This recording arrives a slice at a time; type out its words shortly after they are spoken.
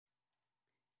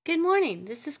Good morning.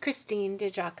 This is Christine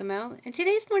DiGiacomo, and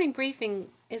today's morning briefing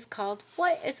is called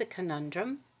What is a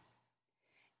Conundrum?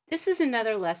 This is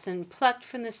another lesson plucked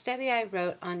from the study I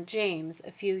wrote on James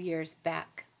a few years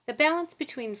back, the balance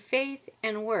between faith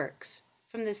and works,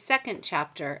 from the second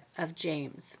chapter of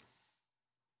James.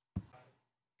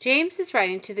 James is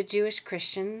writing to the Jewish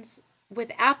Christians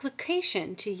with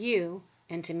application to you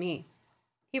and to me.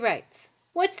 He writes,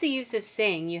 "What's the use of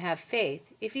saying you have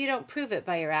faith if you don't prove it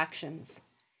by your actions?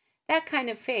 That kind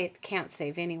of faith can't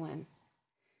save anyone.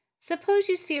 Suppose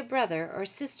you see a brother or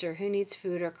sister who needs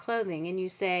food or clothing, and you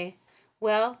say,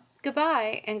 'Well,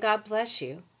 goodbye, and God bless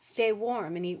you. Stay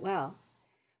warm and eat well.'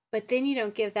 But then you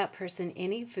don't give that person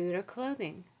any food or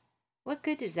clothing. What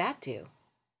good does that do?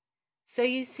 So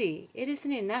you see, it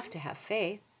isn't enough to have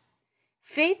faith.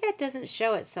 Faith that doesn't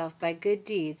show itself by good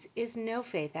deeds is no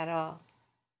faith at all.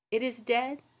 It is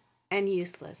dead and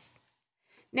useless.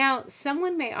 Now,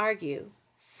 someone may argue,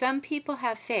 some people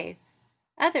have faith,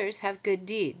 others have good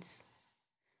deeds.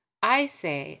 I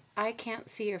say, I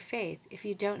can't see your faith if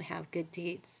you don't have good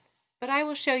deeds, but I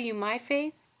will show you my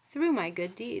faith through my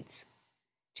good deeds."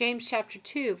 James chapter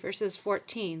 2, verses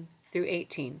 14 through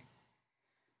 18.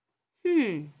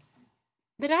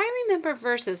 But I remember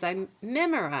verses I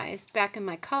memorized back in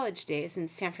my college days in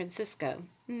San Francisco,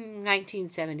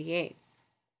 1978.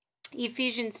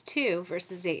 Ephesians 2,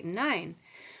 verses 8 and 9.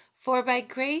 "For by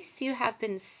grace you have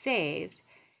been saved,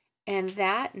 and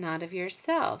that not of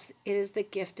yourselves. It is the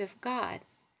gift of God,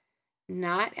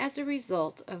 not as a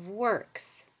result of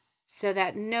works, so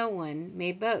that no one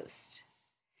may boast."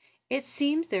 It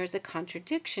seems there is a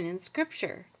contradiction in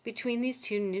Scripture between these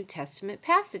two New Testament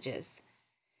passages.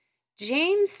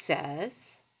 James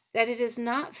says that it is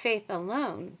not faith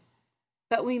alone,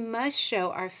 but we must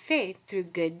show our faith through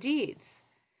good deeds,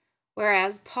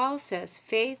 whereas Paul says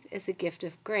faith is a gift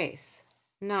of grace,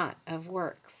 not of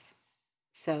works.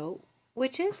 So,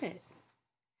 which is it?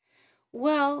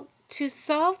 Well, to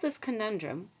solve this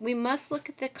conundrum, we must look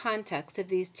at the context of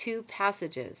these two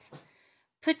passages,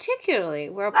 particularly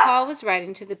where Paul was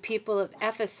writing to the people of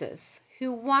Ephesus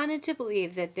who wanted to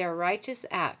believe that their righteous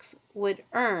acts would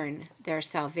earn their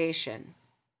salvation.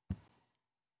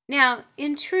 Now,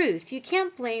 in truth, you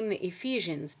can't blame the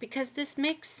Ephesians because this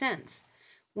makes sense.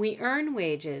 We earn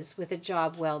wages with a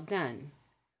job well done.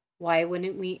 Why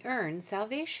wouldn't we earn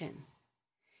salvation?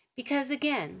 Because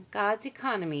again, God's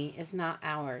economy is not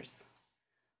ours.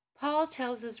 Paul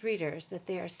tells his readers that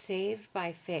they are saved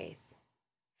by faith.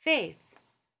 Faith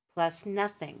plus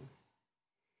nothing.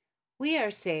 We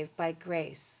are saved by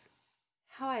grace.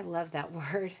 How I love that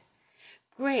word.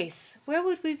 Grace, where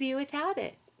would we be without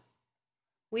it?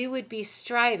 We would be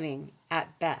striving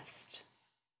at best.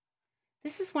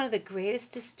 This is one of the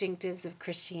greatest distinctives of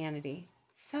Christianity,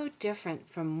 so different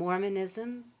from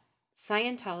Mormonism,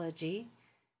 Scientology,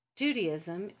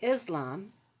 Judaism,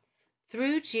 Islam.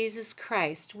 Through Jesus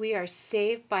Christ, we are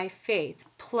saved by faith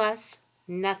plus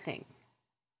nothing.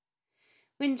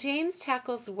 When James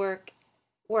tackles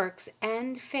works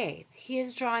and faith, he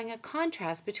is drawing a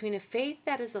contrast between a faith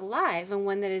that is alive and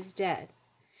one that is dead.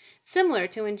 Similar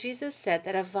to when Jesus said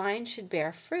that a vine should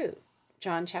bear fruit,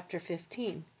 John chapter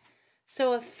 15.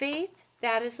 So a faith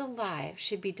that is alive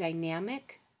should be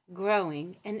dynamic,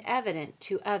 growing, and evident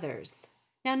to others.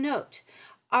 Now note,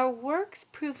 our works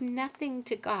prove nothing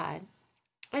to God,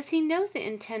 as he knows the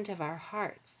intent of our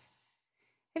hearts.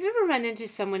 Have you ever run into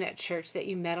someone at church that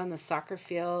you met on the soccer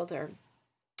field or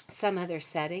some other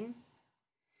setting?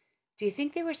 Do you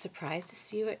think they were surprised to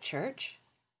see you at church?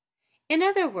 In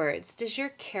other words, does your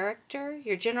character,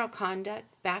 your general conduct,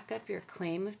 back up your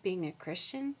claim of being a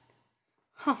Christian?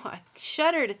 Oh, I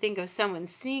shudder to think of someone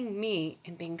seeing me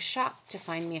and being shocked to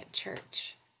find me at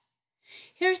church.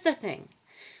 Here's the thing.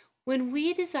 When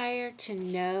we desire to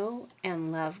know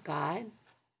and love God,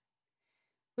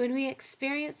 when we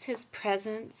experience his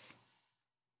presence,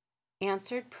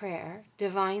 answered prayer,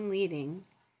 divine leading,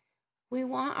 we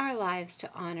want our lives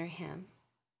to honor him.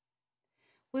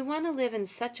 We want to live in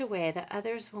such a way that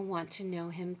others will want to know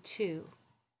him too.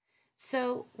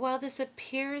 So while this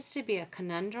appears to be a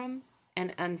conundrum,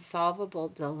 an unsolvable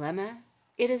dilemma,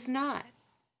 it is not.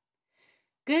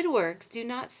 Good works do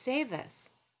not save us.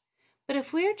 But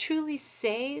if we are truly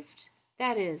saved,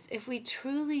 that is, if we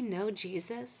truly know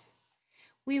Jesus,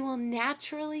 we will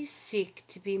naturally seek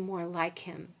to be more like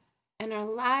him, and our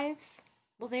lives,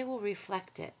 well, they will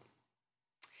reflect it.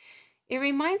 It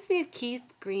reminds me of Keith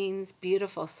Green's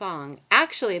beautiful song,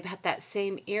 actually about that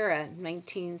same era,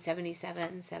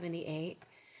 1977, 78.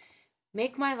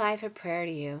 "Make my life a prayer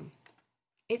to you."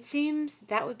 It seems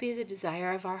that would be the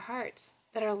desire of our hearts,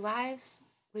 that our lives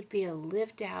would be a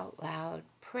lived out loud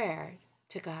prayer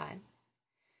to God.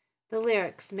 The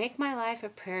lyrics, make my life a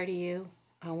prayer to you.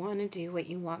 I want to do what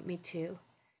you want me to.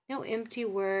 No empty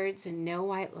words and no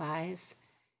white lies.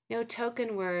 No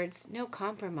token words, no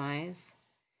compromise.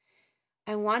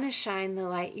 I want to shine the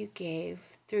light you gave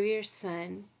through your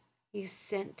Son you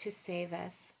sent to save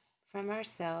us from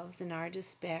ourselves and our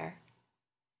despair.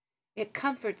 It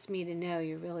comforts me to know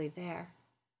you're really there.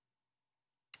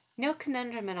 No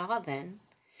conundrum at all then.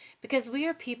 Because we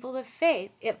are people of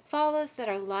faith, it follows that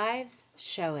our lives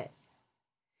show it.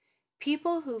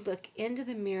 People who look into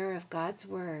the mirror of God's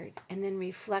Word and then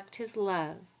reflect His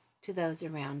love to those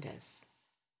around us.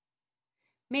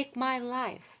 Make my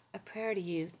life a prayer to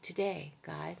you today,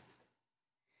 God.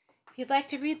 If you'd like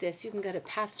to read this, you can go to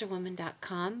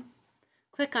pastorwoman.com,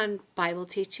 click on Bible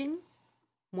Teaching,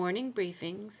 Morning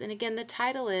Briefings, and again the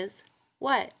title is,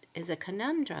 What is a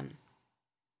Conundrum?